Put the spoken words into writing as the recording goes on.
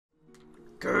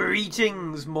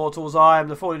Greetings, mortals. I am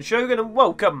the FallenShogun, and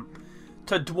welcome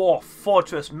to Dwarf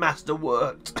Fortress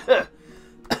Masterwork.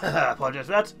 Apologize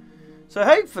for that. So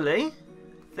hopefully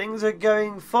things are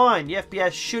going fine. The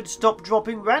FPS should stop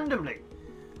dropping randomly.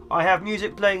 I have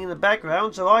music playing in the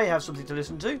background, so I have something to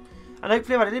listen to, and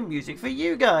hopefully I've added in music for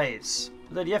you guys.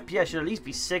 Although the FPS should at least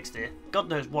be 60. God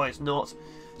knows why it's not.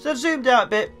 So I've zoomed out a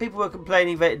bit. People were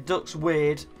complaining that it looks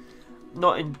weird.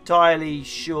 Not entirely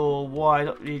sure why.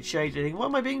 Not really changed anything. What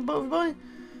am I being bothered by?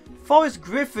 Forest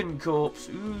Griffin Corpse.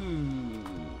 Ooh.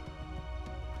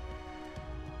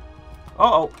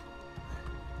 Uh-oh.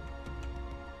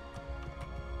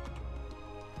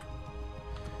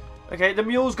 Okay, the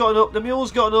mule's gotten up. The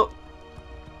mule's gotten up.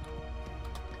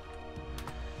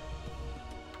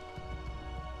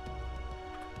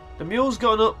 The mule's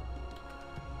gotten up.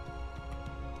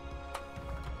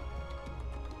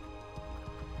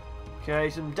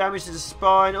 Okay, some damage to the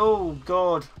spine. Oh,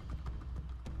 God.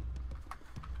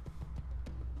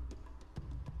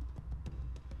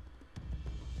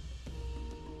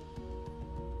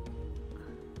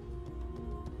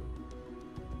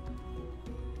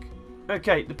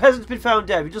 Okay, the peasant's been found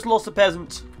dead. We just lost the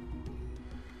peasant.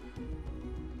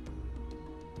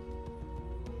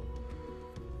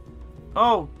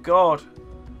 Oh, God.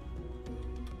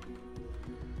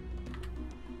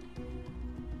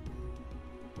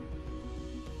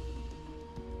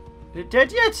 Is it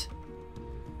dead yet?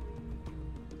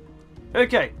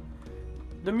 Okay.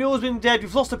 The mule's been dead.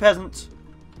 We've lost a peasant.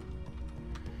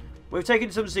 We've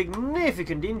taken some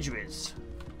significant injuries.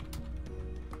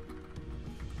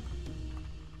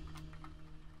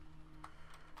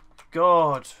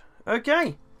 God.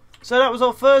 Okay. So that was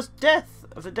our first death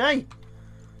of the day,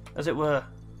 as it were.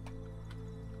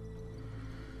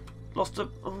 Lost a...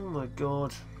 Oh my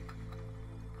God.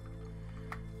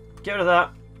 Get rid of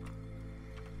that.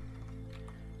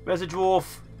 Where's the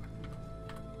dwarf?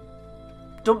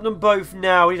 Dump them both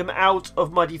now. I need them out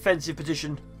of my defensive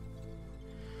position.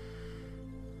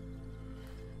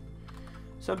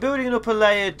 So I'm building an upper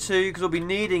layer too, because I'll be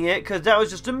needing it, because that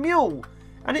was just a mule.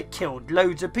 And it killed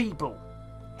loads of people.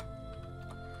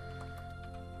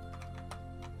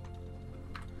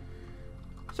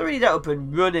 So we need that up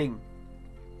and running.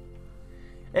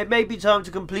 It may be time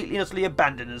to completely and utterly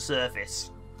abandon the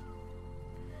surface.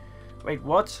 Wait,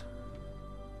 what?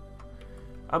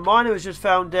 A miner was just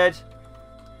found dead.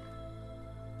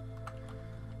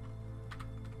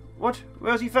 What?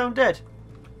 Where was he found dead?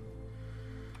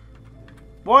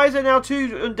 Why is there now 2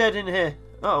 undead in here?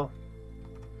 Uh-oh.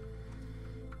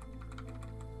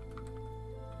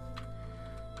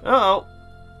 Uh-oh.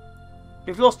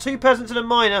 We've lost 2 peasants and a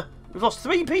miner. We've lost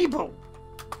 3 people.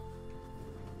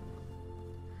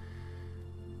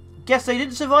 Guess they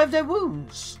didn't survive their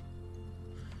wounds.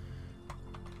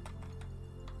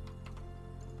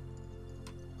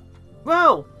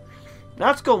 Well,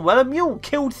 that's gone well. A mule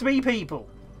killed 3 people.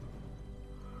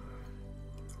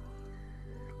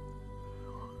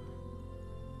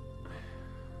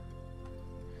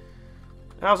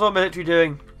 How's our military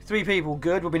doing? 3 people,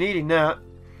 good. We'll be needing that.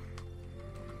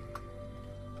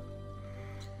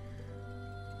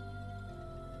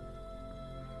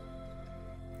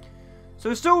 So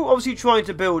we're still obviously trying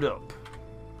to build up.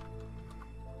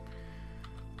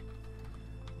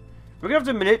 We're going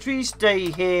to have the military stay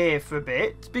here for a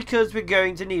bit, because we're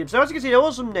going to need them. So as you can see, there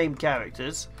are some named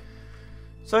characters.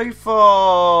 So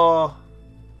far,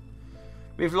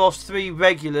 we've lost 3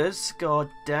 regulars. God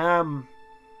damn.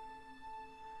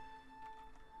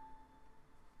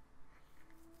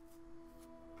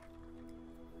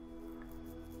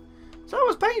 So that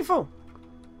was painful.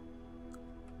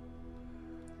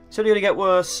 It's only going to get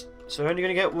worse. It's only going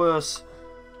to get worse.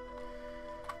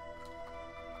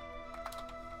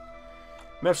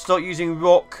 We have to start using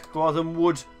rock rather than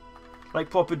wood, like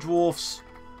proper dwarfs.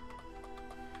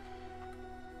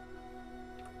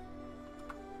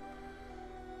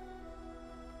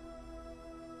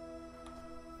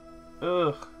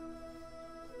 Ugh.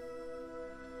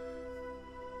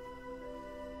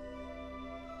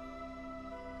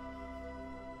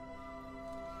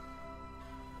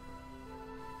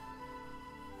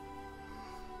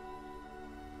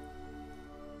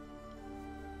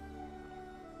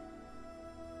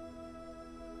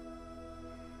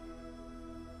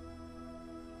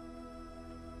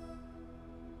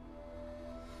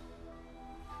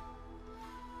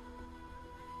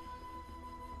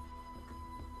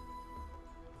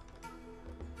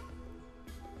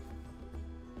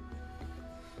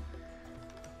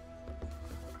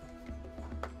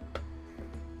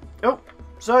 Oh,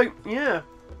 so, yeah.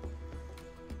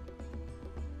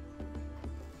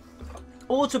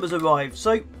 Autumn has arrived,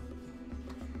 so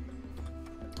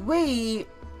we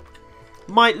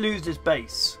might lose this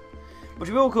base. But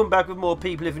we will come back with more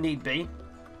people if need be.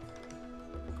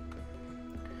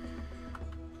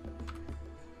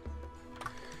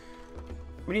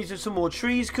 We need some more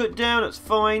trees cut down, that's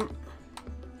fine.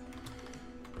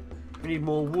 We need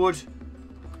more wood.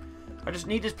 I just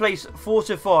need this place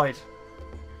fortified.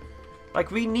 Like,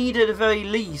 we need at the very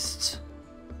least.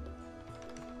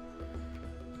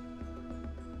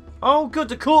 Oh, good,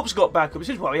 the corpse got back up. This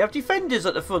is why we have defenders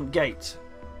at the front gate.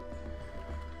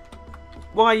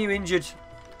 Why are you injured?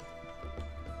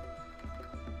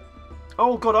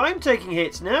 Oh, God, I'm taking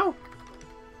hits now.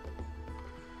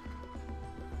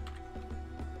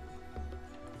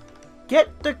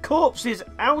 Get the corpses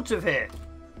out of here.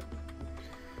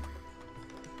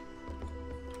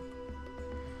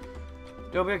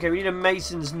 Okay, we need a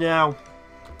masons now.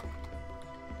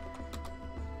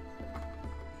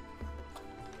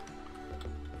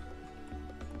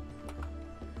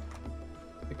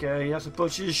 Okay, that's a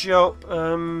butcher's shop.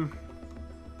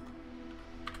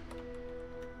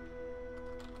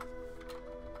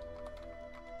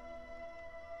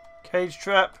 Cage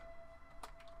trap.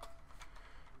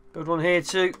 Build one here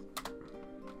too.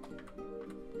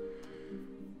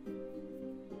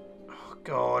 Oh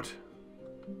God.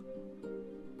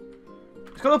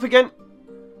 It's gone up again.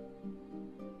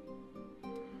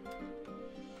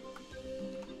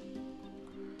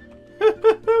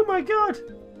 Oh my God.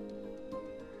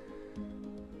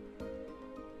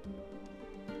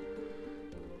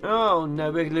 Oh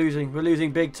no, we're losing. We're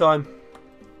losing big time.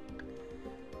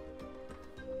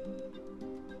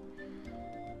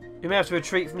 You may have to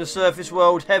retreat from the surface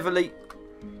world heavily.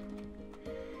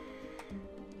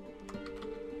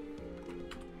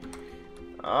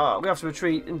 Ah, we have to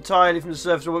retreat entirely from the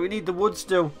surface world. We need the wood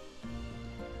still.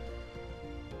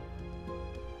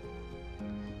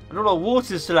 And all our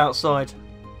water's still outside.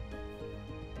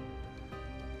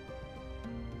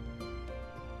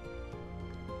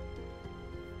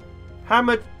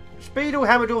 Speedle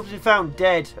hammer dwarf has been found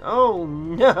dead. Oh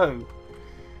no.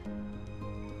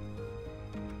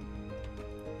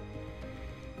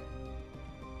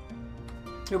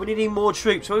 Yeah, we're needing more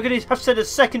troops. We're going to have to send a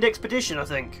second expedition, I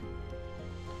think.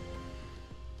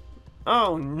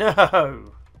 Oh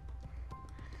no.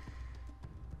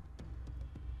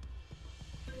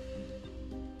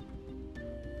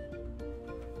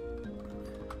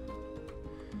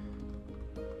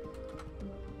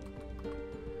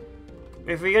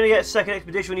 If we're going to get a second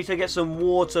expedition, we need to get some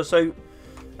water. So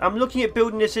I'm looking at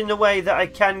building this in a way that I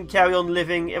can carry on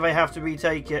living if I have to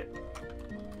retake it.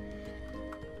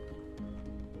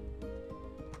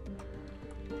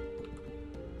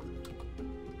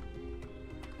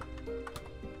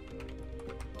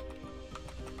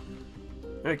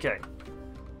 Okay.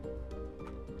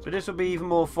 So this will be even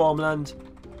more farmland.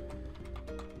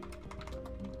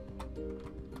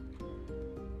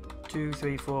 2,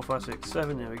 3, 4, 5, 6,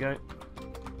 7. There we go.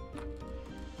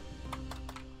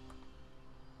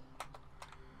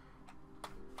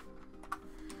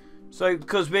 So,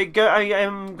 because I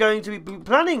am going to be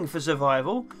planning for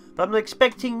survival, but I'm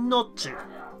expecting not to.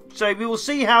 So we will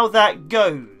see how that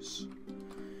goes.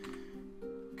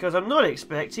 Because I'm not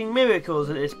expecting miracles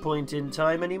at this point in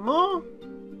time anymore.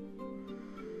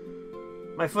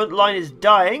 My front line is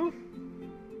dying.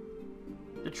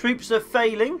 The troops are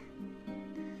failing.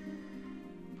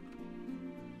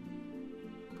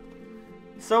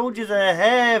 Soldiers are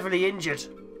heavily injured.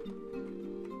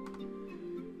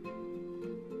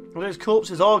 Well, those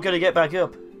corpses are going to get back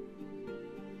up.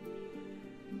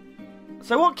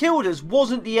 So what killed us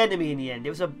wasn't the enemy in the end. It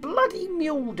was a bloody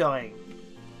mule dying.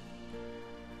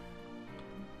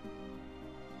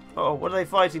 Oh, what are they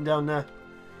fighting down there?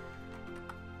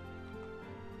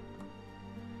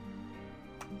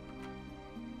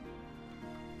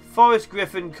 Forest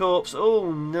griffin corpse.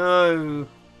 Oh no.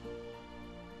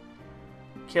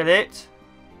 Kill it.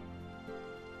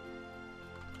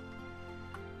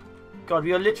 God,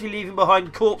 we are literally leaving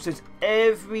behind corpses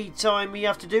every time we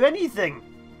have to do anything.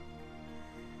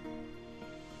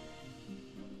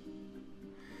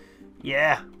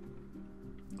 Yeah.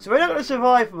 So we're not going to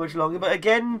survive for much longer, but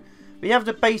again, we have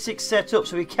the basics set up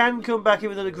so we can come back in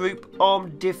with another group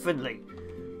armed differently.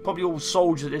 Probably all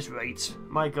soldiers at this rate.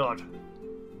 My God.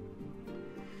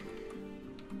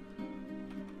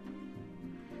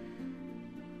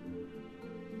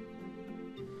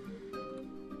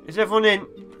 Is everyone in?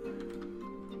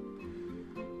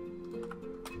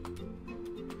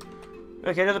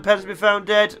 Okay, another peasant's been found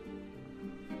dead.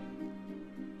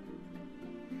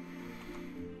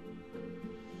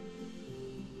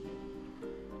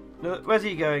 No, where's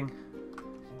he going?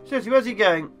 Seriously, where's he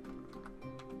going?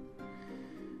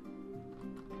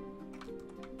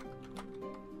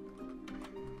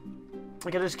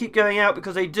 Okay, let's keep going out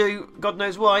because they do. God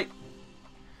knows why.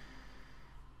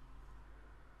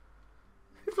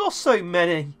 We've lost so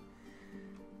many.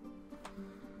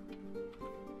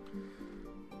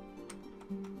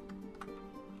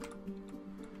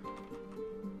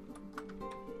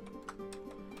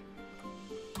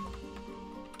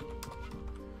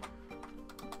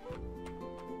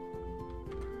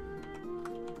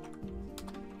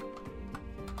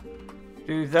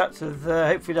 Do that to there.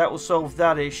 Hopefully that will solve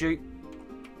that issue.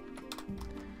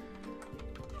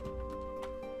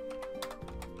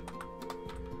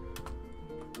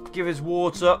 Give us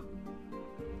water.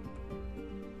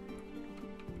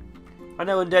 I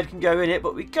know Undead can go in it,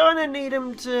 but we kind of need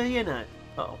them to, you know.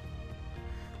 Uh-oh.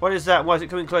 What is that? Why is it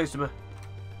coming close to me?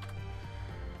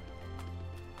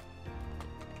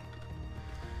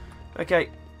 Okay.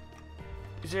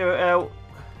 0L.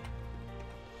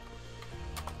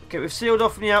 Okay, we've sealed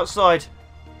off from the outside.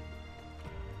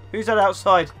 Who's that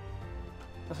outside?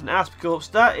 That's an asp corpse.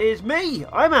 That is me!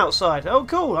 I'm outside. Oh,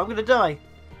 cool. I'm going to die.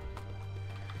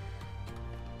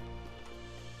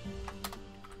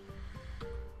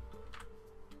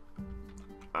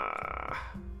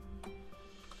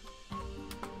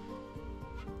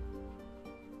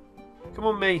 Come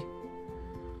on, me.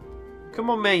 Come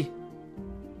on, me.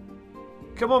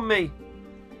 Come on, me.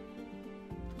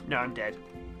 No, I'm dead.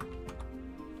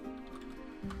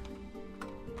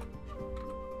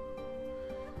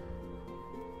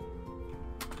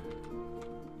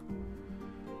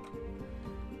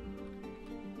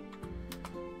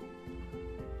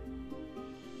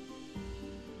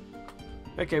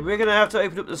 Okay, we're going to have to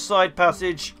open up the side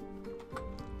passage.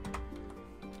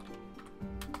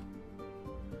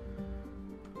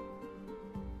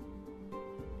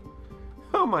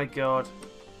 Oh my god.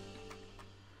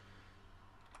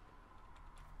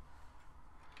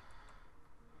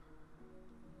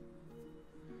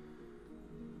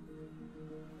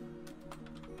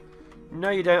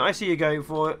 No, you don't. I see you going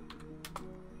for it.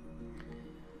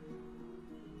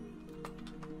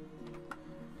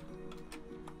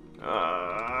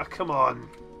 Come on.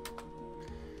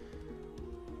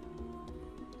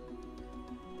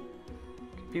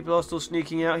 People are still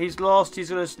sneaking out. He's lost. He's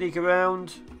going to sneak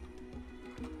around.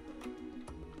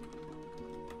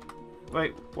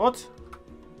 Wait, what?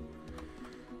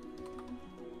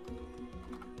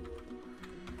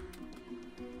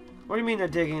 What do you mean they're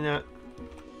digging that?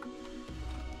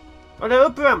 Oh, they're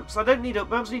up ramps. I don't need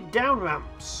up ramps. I need down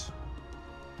ramps.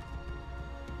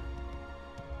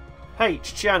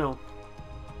 H channel.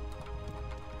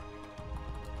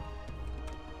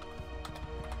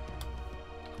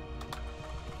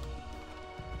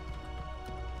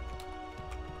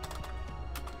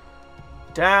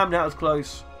 Damn, that was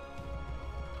close.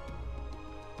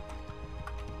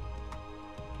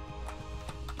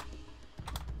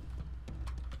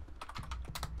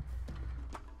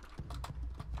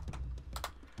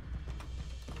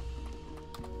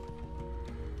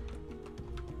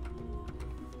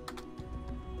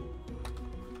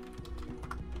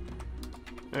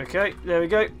 Okay, there we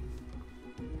go.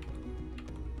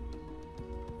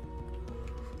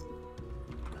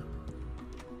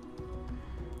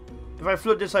 If I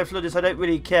flood this, I flood this. I don't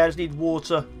really care. I just need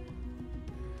water.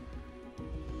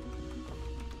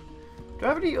 Do I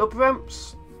have any up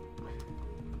ramps?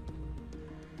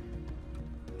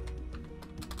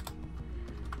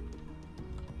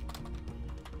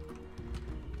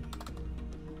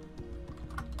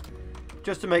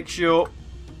 Just to make sure.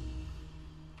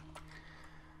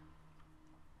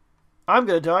 I'm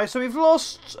going to die. So we've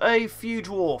lost a few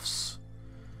dwarfs.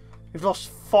 We've lost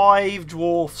 5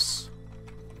 dwarfs.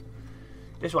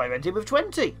 This way I went in with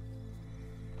 20.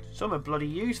 Some are bloody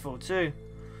useful too.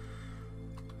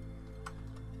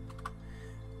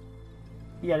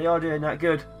 Yeah, they are doing that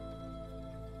good.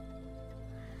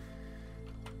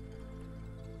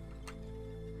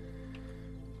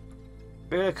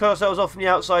 We're going to cut ourselves off from the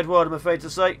outside world, I'm afraid to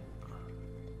say.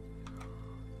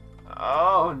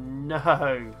 Oh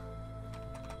no.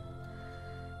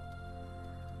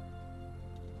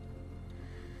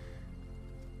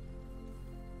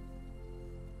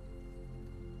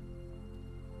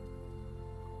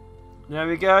 There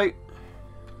we go.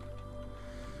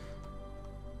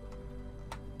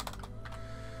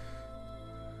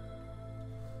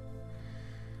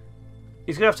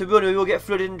 He's going to have to run or he will get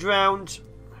flooded and drowned.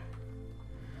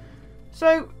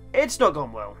 So, it's not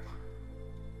gone well.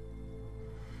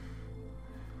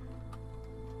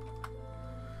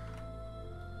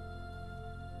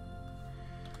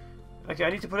 Okay, I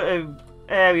need to put an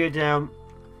area down.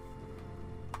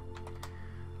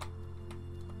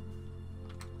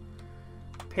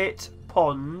 Pit,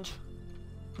 pond,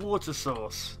 water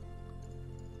source.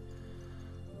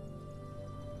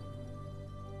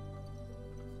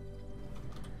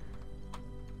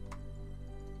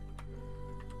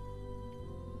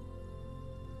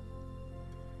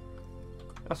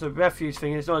 That's a refuse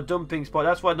thing. It's not a dumping spot.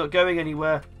 That's why I'm not going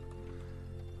anywhere.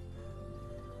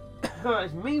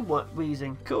 It's me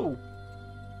wheezing. Cool.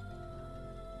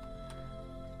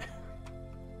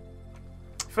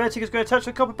 Fanatic is going to touch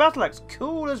the copper battle axe.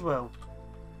 Cool as well.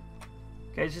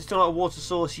 Okay, this is still not a water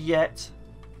source yet.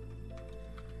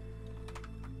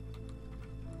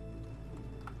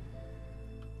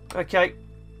 Okay.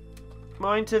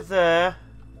 Mine to there.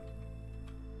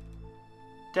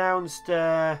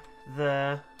 Downstairs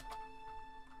there.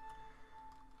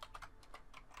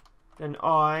 Then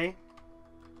I.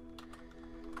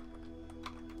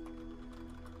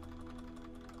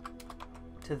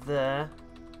 To there.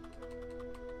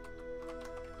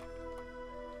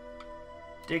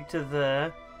 Dig to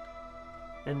there.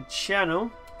 And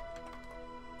channel.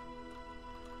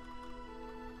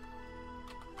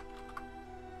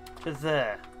 To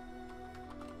there.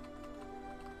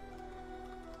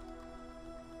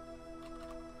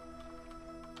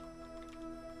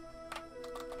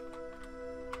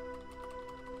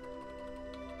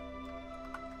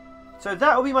 So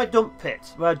that will be my dump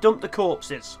pit, where I dump the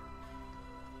corpses.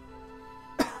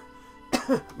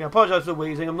 I apologise for the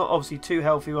wheezing, I'm not obviously too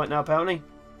healthy right now apparently.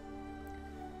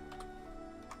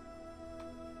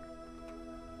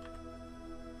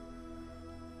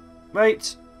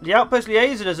 Right, the outpost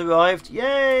liaison has arrived.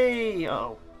 Yay! Uh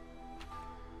oh.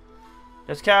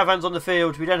 There's caravans on the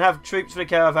field. We don't have troops for the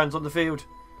caravans on the field.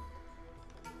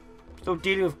 Still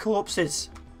dealing with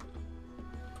corpses.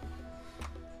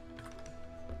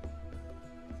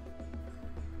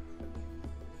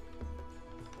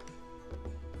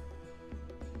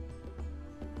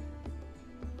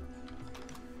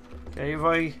 Okay, if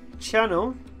I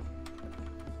channel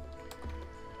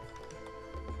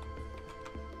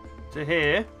to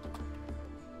here.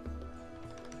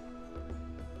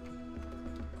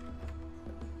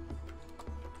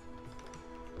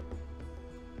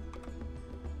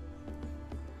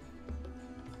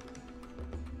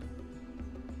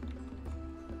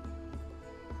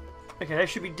 Okay, I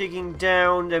should be digging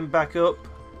down, then back up.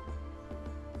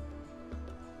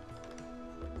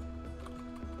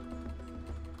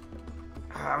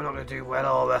 I'm not going to do well,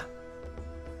 are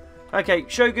we? Okay,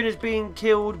 Shogun is being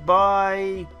killed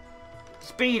by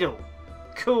Speedle.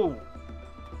 Cool.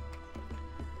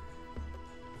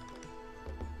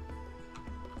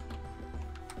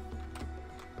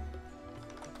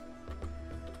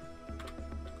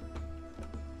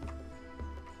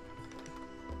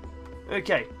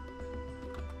 Okay.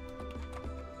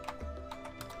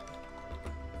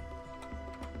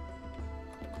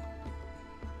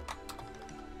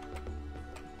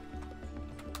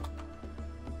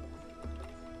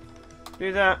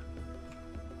 Do that.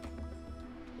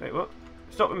 Wait, what?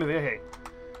 Stop the movie, okay.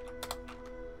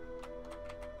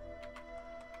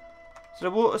 So the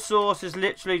water source is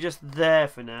literally just there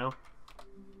for now.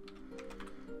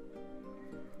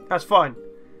 That's fine. So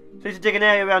you need to dig an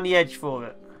area around the edge for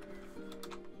it.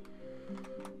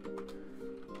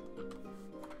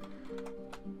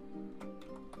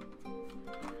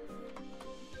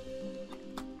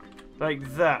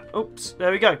 Like that. Oops,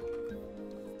 there we go.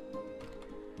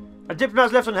 A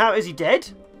diplomat's left on how is he dead?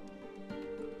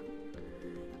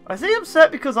 Is he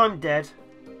upset because I'm dead?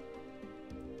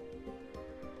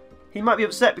 He might be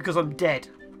upset because I'm dead.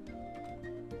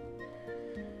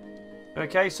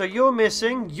 Okay, so you're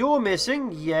missing,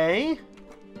 yay.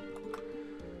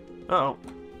 Uh-oh.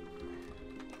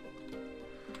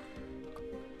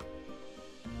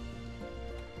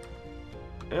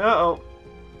 Uh-oh.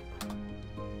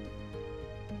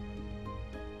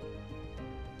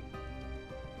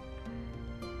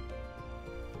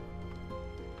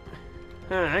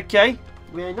 Okay,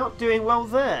 we're not doing well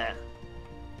there.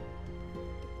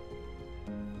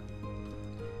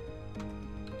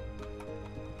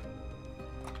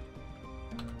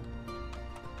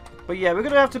 But yeah, we're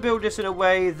going to have to build this in a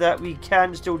way that we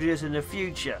can still do this in the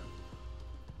future.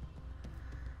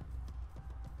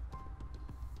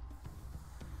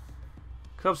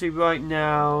 Because obviously right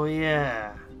now,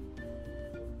 yeah.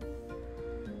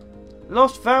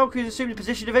 Lost Valkyrie has assumed the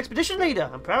position of expedition leader.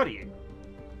 I'm proud of you.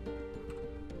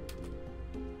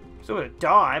 Still gonna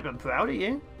die, but I'm proud of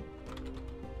you.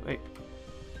 Wait.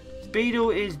 Speedle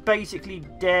is basically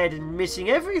dead and missing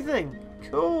everything.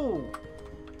 Cool.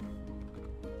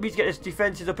 We need to get this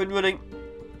defences up and running.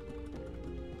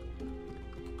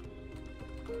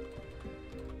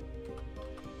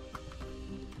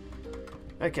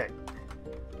 Okay.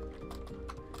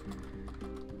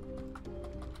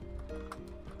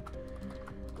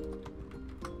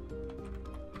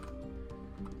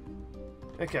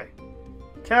 Okay.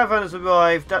 Caravan has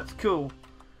arrived, that's cool.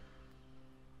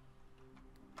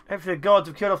 Hopefully the gods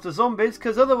have killed off the zombies,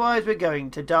 because otherwise we're going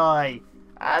to die.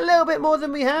 A little bit more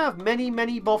than we have. Many,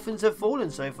 many boffins have fallen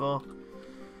so far.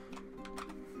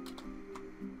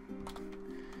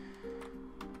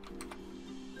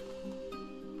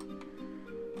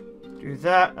 Do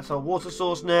that. That's our water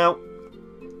source now.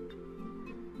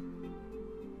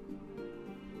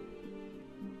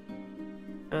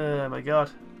 Oh my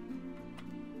god.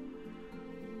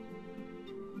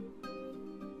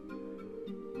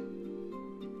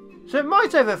 So it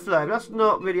might overflow, but that's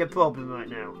not really a problem right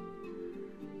now.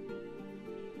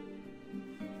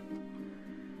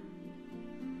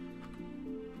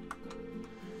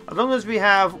 As long as we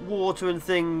have water and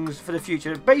things for the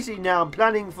future. Basically now I'm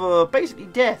planning for basically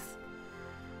death.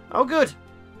 Oh good.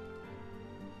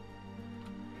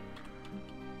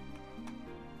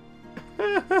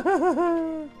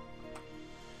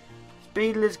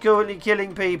 Beetle is currently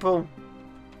killing people.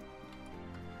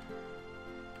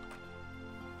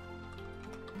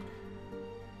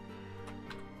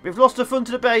 We've lost the front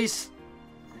of the base.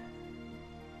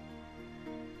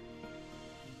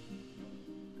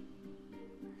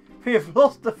 We have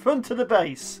lost the front of the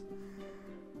base.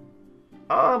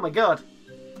 Oh my god.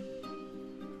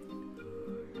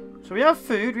 So we have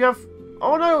food, we have...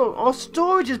 Oh no, our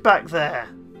storage is back there.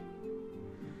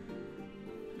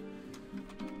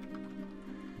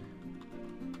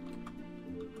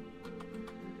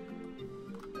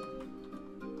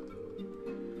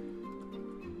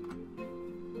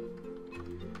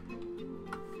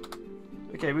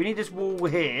 Okay, we need this wall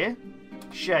here.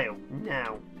 Shale,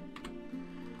 now.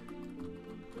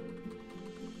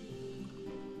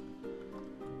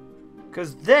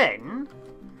 Because then,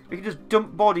 we can just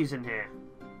dump bodies in here.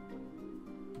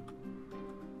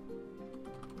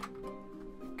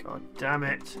 God damn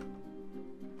it.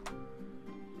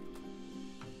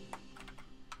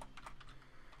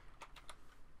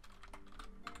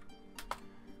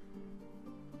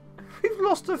 We've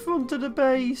lost the front of the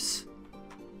base.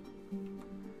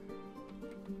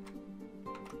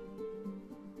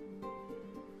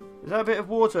 Is that a bit of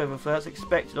water overflow? That's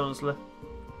expected, honestly.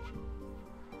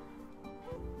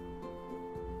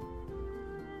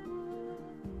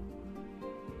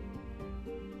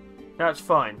 That's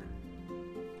fine.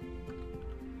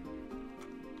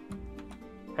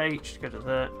 H, go to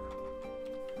that.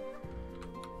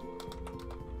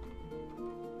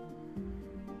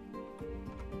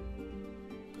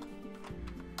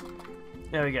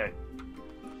 There we go.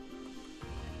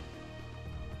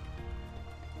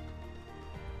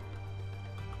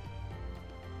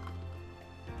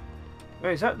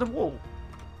 Wait, is that the wall?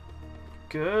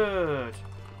 Good.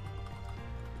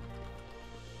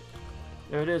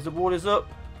 There it is, the wall is up.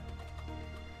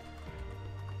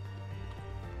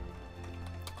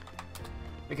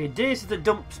 Okay, this is the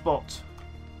dump spot.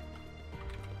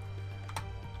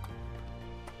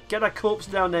 Get that corpse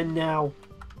down there now.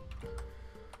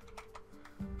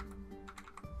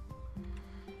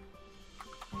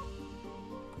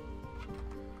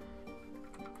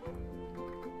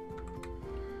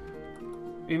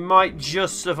 We might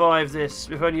just survive this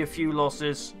with only a few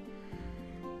losses.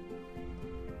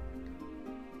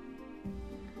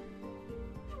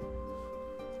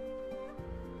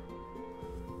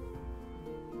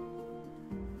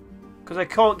 Because I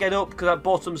can't get up because that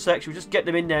bottom section. We just get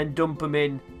them in there and dump them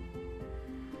in.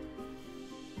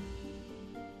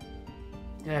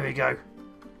 There we go.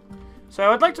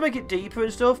 So I'd like to make it deeper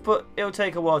and stuff, but it'll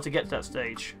take a while to get to that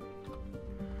stage.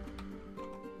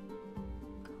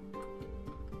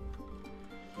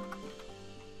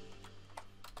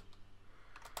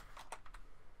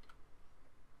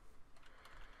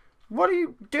 What are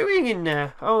you doing in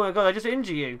there? Oh my god, I just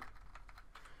injured you.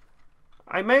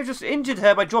 I may have just injured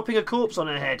her by dropping a corpse on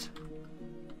her head.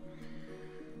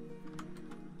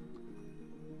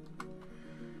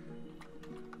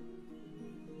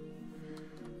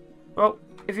 Well,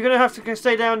 if you're going to have to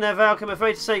stay down there, Valk, I'm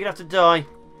afraid to say you're going to have to die.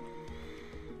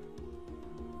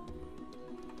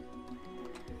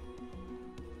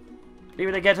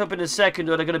 Either they get up in a second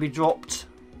or they're going to be dropped.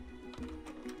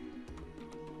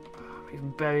 I'm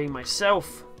even burying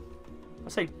myself. I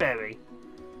say bury.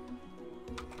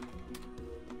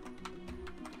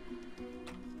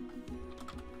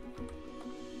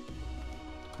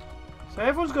 So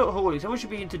everyone's got haulings. Everyone should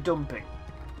be into dumping.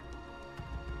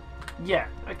 Yeah,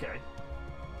 okay.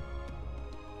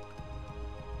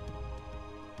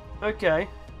 Okay.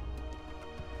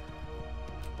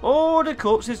 All the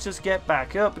corpses just get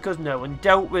back up because no one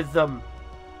dealt with them.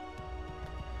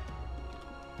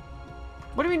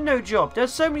 What do you mean no job?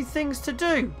 There's so many things to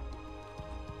do.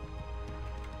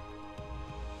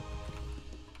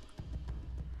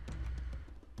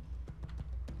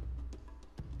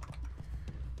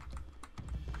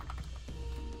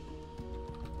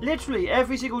 Literally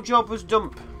every single job was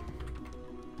dump.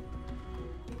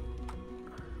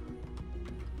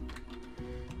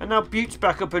 And now Butte's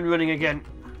back up and running again.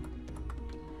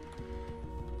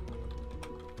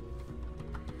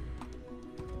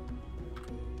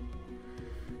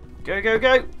 Go, go,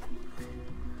 go.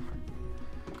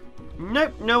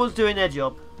 Nope, no one's doing their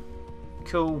job.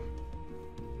 Cool.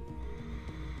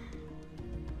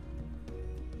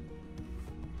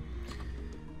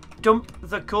 Dump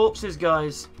the corpses,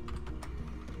 guys.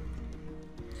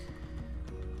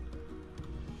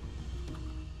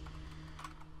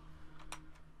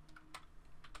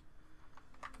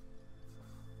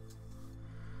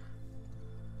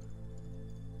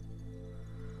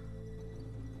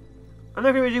 I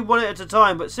know we do one at a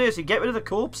time, but seriously, get rid of the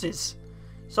corpses.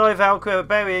 Sorry, Valkyrie,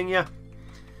 burying you.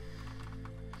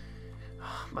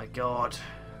 Oh my god.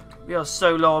 We are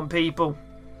so low on people.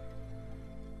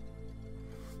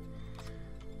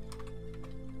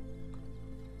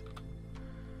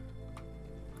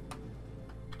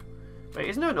 Wait,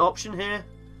 isn't there an option here?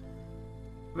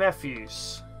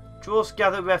 Refuse. Dwarfs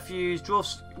gather refuse.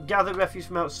 Dwarfs gather refuse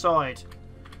from outside.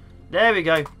 There we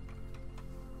go.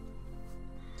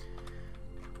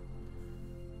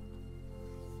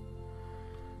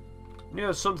 Knew there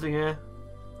was something here.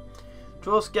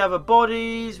 Dwarfs gather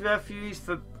bodies. Refuse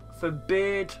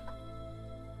forbid.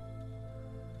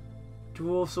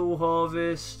 Dwarfs all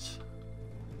harvest.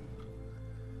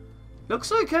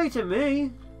 Looks okay to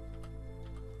me.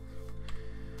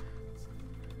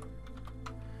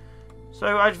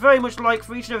 So I'd very much like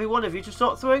for each and every one of you to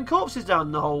start throwing corpses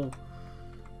down the hole.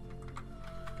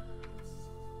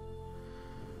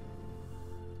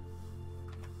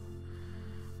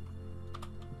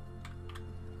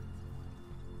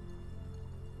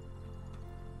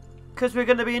 Because we're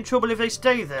going to be in trouble if they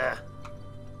stay there.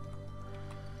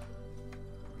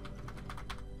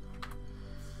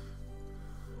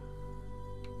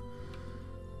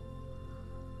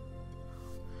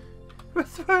 We're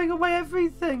throwing away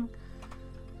everything.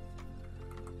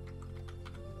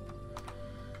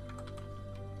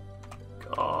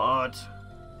 God.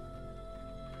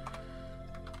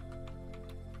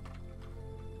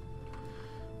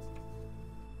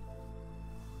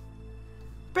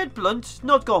 Bit blunt,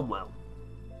 not gone well.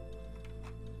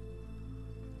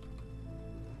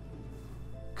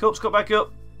 Corpse got back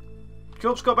up.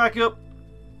 Corpse got back up.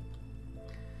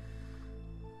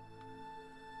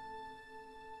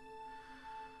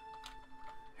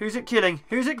 Who's it killing?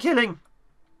 Who's it killing?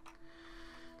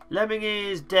 Lemming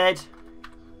is dead.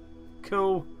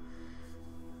 Cool.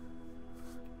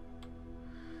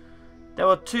 There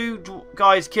are two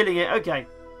guys killing it. Okay.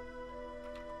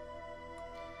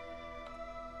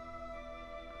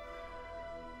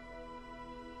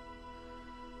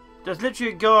 There's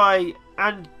literally a guy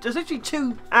and there's literally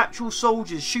two actual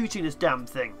soldiers shooting this damn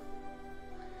thing.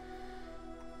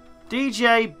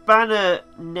 DJ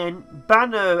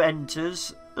Banner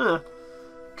enters.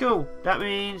 Cool. That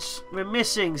means we're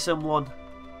missing someone.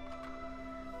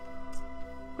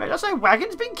 Wait, that's a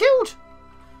wagon's been killed.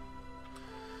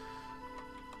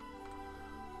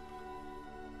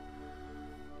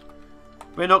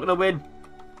 We're not going to win.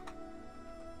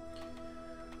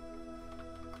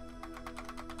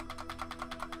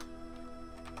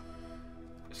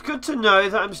 It's good to know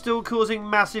that I'm still causing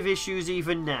massive issues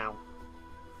even now.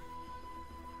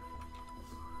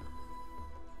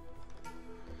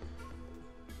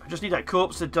 I just need that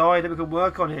corpse to die, then we can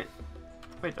work on it.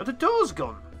 Wait, are the doors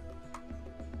gone?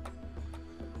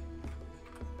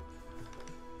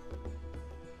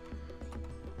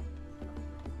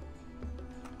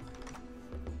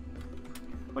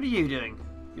 What are you doing?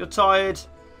 You're tired?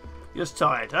 You're just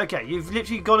tired. Okay, you've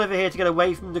literally gone over here to get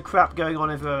away from the crap going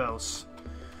on everywhere else.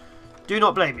 Do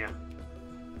not blame you.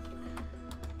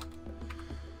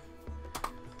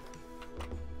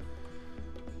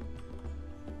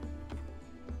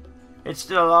 It's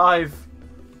still alive.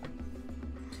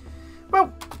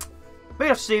 Well, we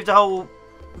have to see if the whole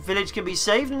village can be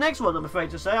saved in the next one, I'm afraid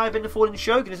to say. I've been the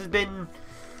FallenShogun. This has been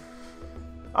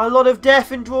a lot of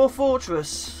death in Dwarf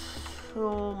Fortress.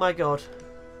 Oh my god.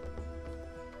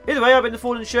 Either way, I've been the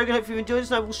FallenShogun. Hope you've enjoyed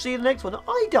this, and I will see you in the next one.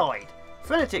 I died.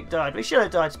 Frenetic died. Michelle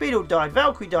died. Speedle died.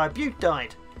 Valkyrie died. Butte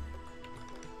died.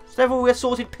 Several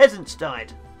assorted peasants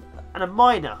died. And a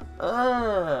miner.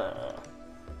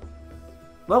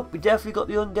 Well, we definitely got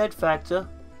the undead factor.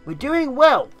 We're doing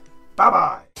well.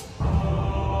 Bye-bye.